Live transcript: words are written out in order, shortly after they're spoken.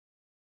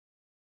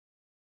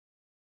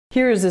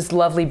Here is this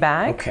lovely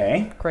bag.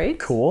 Okay. Great.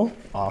 Cool.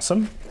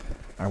 Awesome.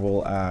 I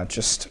will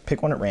just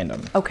pick one at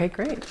random. Okay,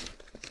 great.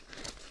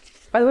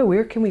 By the way,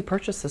 where can we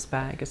purchase this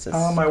bag? Is this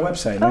on my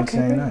website,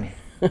 okay,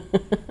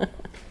 $19.99.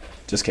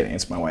 Just kidding.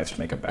 It's my wife's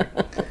makeup bag.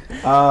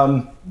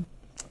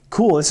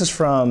 Cool. This is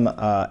from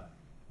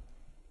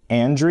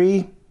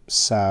Andriy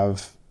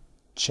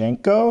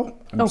Savchenko.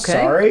 I'm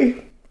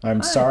sorry.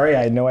 I'm sorry.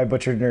 I know I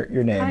butchered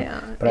your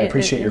name, but I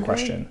appreciate your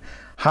question.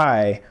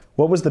 Hi.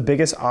 What was the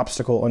biggest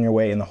obstacle on your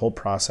way in the whole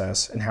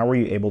process, and how were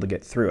you able to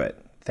get through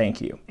it? Thank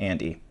you,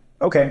 Andy.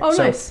 Okay. Oh,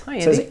 so nice. Hi,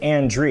 Andy. It says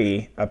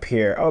Andriy up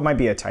here. Oh, it might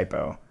be a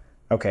typo.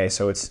 Okay,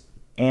 so it's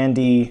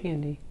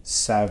Andy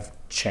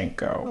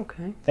Savchenko.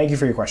 Okay. Thank you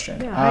for your question.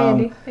 Yeah, hi,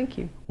 Andy. Thank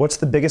you. What's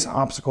the biggest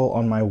obstacle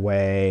on my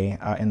way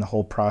in the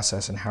whole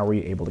process, and how were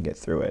you able to get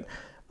through it?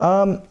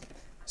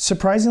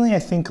 Surprisingly, I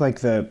think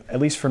like at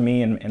least for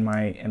me in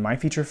my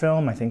feature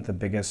film, I think the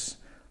biggest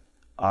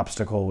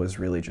obstacle was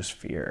really just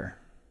fear.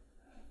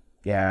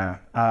 Yeah,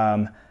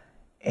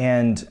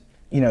 and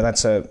you know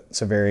it's a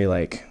very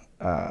like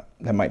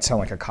that might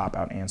sound like a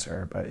cop-out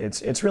answer, but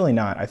it's really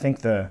not. I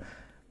think the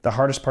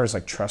hardest part is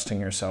like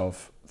trusting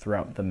yourself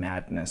throughout the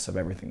madness of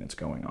everything that's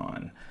going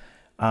on.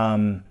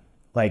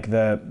 Like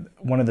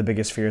one of the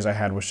biggest fears I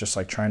had was just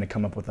like trying to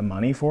come up with the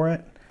money for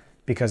it,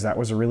 because that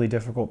was a really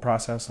difficult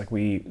process. Like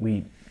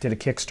we did a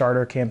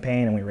Kickstarter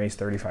campaign and we raised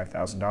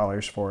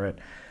 $35,000 for it,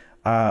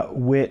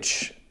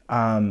 which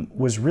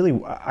was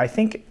really, I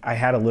think I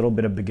had a little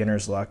bit of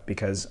beginner's luck,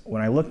 because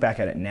when I look back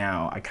at it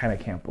now, I kind of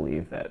can't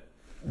believe that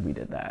we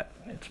did that.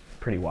 It's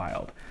pretty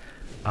wild.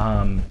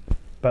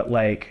 But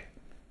like,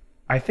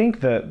 I think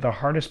the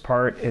hardest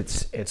part,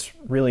 it's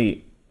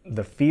really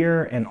the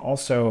fear and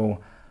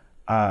also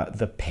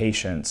the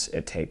patience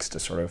it takes to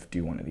sort of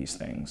do one of these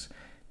things,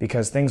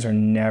 because things are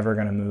never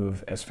going to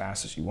move as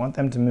fast as you want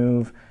them to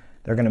move.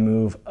 They're going to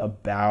move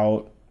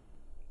about,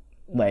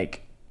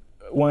 like,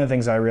 one of the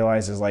things I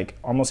realized is like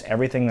almost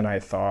everything that I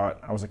thought,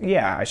 I was like,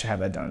 yeah, I should have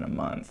that done in a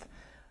month.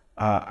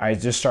 I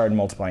just started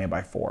multiplying it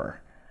by 4.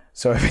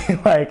 So it'd be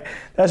like,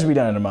 that should be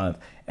done in a month,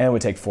 and it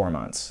would take 4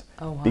 months.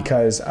 Oh, wow.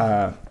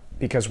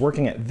 Because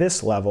working at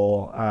this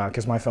level,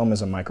 because my film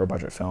is a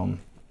micro-budget film,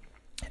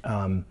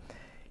 you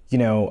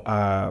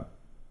know,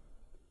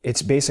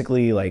 it's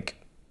basically like,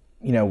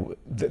 you know,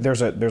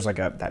 there's like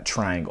that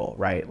triangle,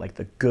 right? Like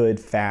the good,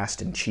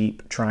 fast, and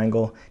cheap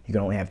triangle. You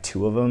can only have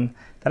 2 of them.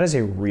 That is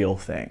a real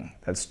thing.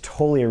 That's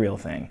totally a real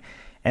thing.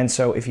 And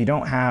so if you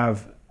don't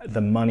have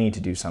the money to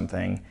do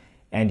something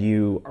and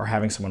you are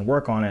having someone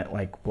work on it,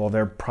 like, well,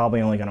 they're probably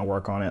only going to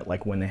work on it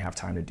like when they have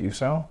time to do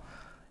so.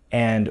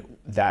 And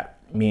that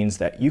means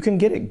that you can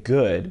get it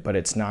good, but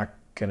it's not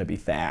going to be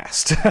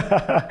fast.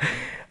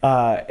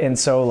 And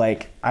so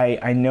like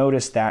I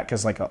noticed that,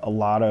 because like a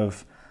lot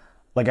of,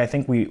 like, I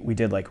think we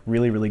did like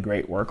really, really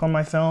great work on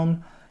my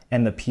film,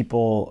 and the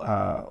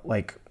people,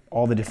 like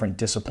all the different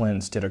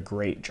disciplines did a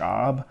great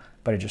job,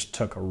 but it just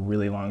took a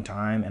really long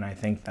time. And I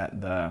think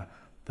that the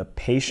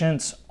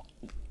patience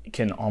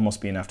can almost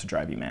be enough to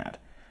drive you mad.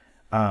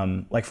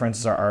 Like for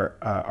instance,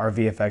 our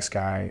VFX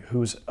guy,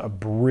 who's a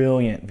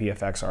brilliant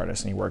VFX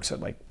artist, and he works at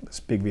like this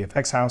big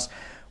VFX house,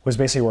 was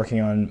basically working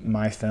on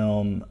my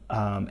film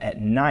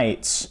at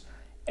nights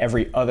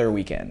every other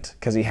weekend,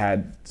 because he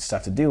had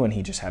stuff to do and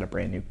he just had a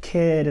brand new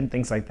kid and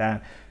things like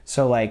that.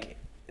 So like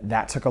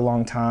that took a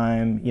long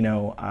time. You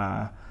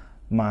know,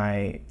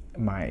 my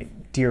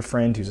dear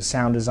friend who's a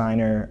sound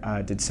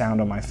designer did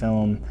sound on my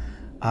film,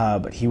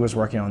 but he was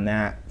working on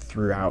that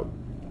throughout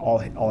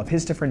all of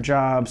his different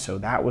jobs, so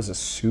that was a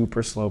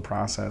super slow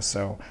process.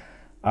 So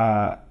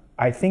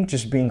I think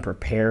just being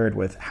prepared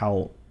with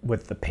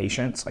the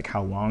patience, like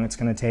how long it's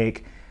going to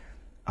take.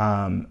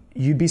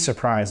 You'd be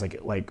surprised,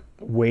 like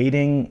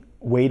waiting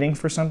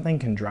for something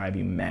can drive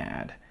you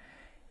mad,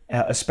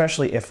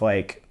 especially if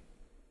like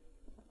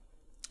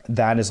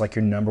that is like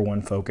your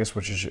 #1 focus,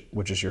 which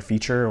is your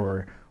feature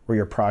or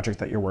your project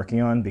that you're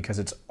working on, because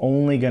it's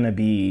only going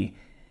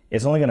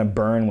to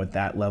burn with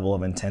that level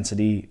of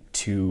intensity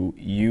to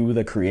you,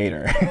 the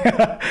creator.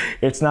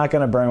 It's not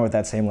going to burn with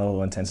that same level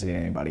of intensity to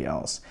anybody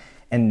else.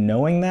 And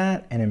knowing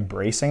that and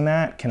embracing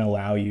that can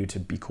allow you to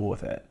be cool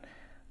with it.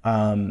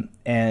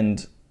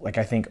 And like,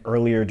 I think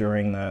earlier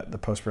during the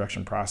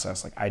post-production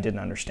process, like I didn't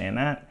understand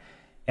that.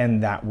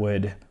 And I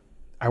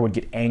would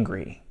get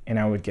angry, and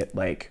I would get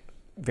like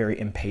very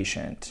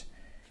impatient,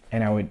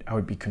 and I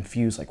would be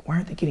confused, like, why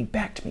aren't they getting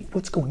back to me?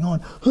 What's going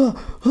on?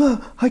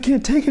 I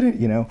can't take it,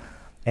 you know?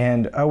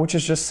 And which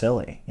is just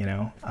silly, you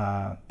know?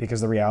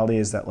 Because the reality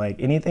is that like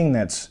anything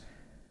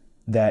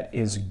that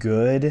is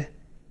good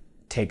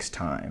takes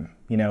time.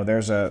 You know,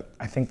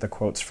 I think the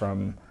quote's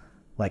from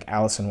like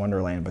Alice in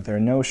Wonderland, but there are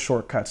no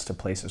shortcuts to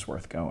places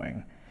worth going.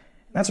 And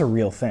that's a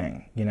real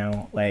thing, you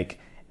know? Like,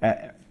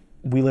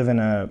 we live in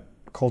a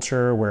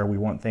culture where we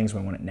want things,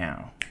 we want it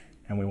now,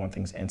 and we want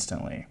things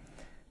instantly.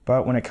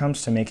 But when it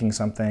comes to making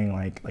something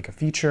like a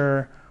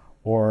feature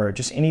or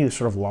just any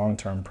sort of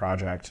long-term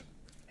project,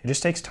 it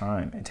just takes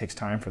time. It takes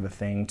time for the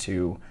thing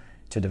to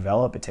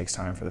develop. It takes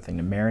time for the thing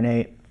to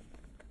marinate.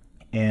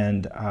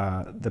 And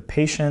the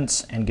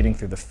patience and getting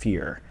through the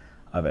fear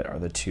of it are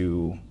the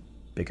two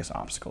biggest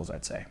obstacles,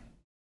 I'd say.